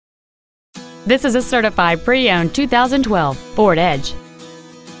This is a certified pre-owned 2012 Ford Edge.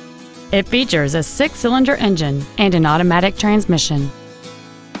 It features a 6-cylinder engine and an automatic transmission.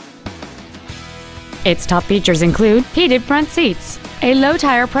 Its top features include heated front seats, a low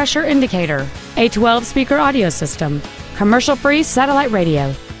tire pressure indicator, a 12-speaker audio system, commercial-free satellite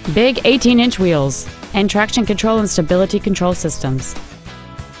radio, big 18-inch wheels, and traction control and stability control systems.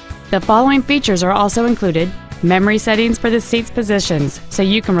 The following features are also included: memory settings for the seat's positions so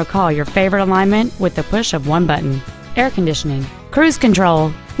you can recall your favorite alignment with the push of one button, air conditioning, cruise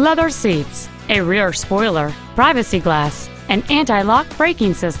control, leather seats, a rear spoiler, privacy glass, an anti-lock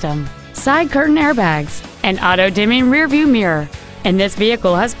braking system, side curtain airbags, an auto-dimming rearview mirror, and this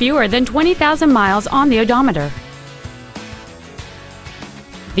vehicle has fewer than 20,000 miles on the odometer.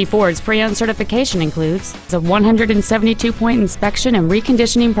 The Ford's pre-owned certification includes a 172-point inspection and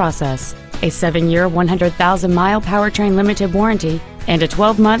reconditioning process, a 7-year, 100,000-mile powertrain limited warranty, and a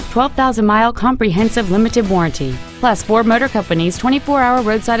 12-month, 12,000-mile comprehensive limited warranty, plus Ford Motor Company's 24-hour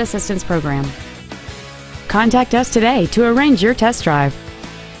roadside assistance program. Contact us today to arrange your test drive.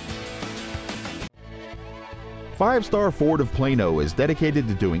 5-Star Ford of Plano is dedicated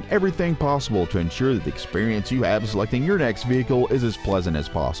to doing everything possible to ensure that the experience you have selecting your next vehicle is as pleasant as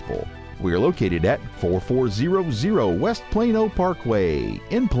possible. We are located at 4400 West Plano Parkway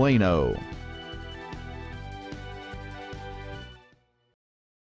in Plano.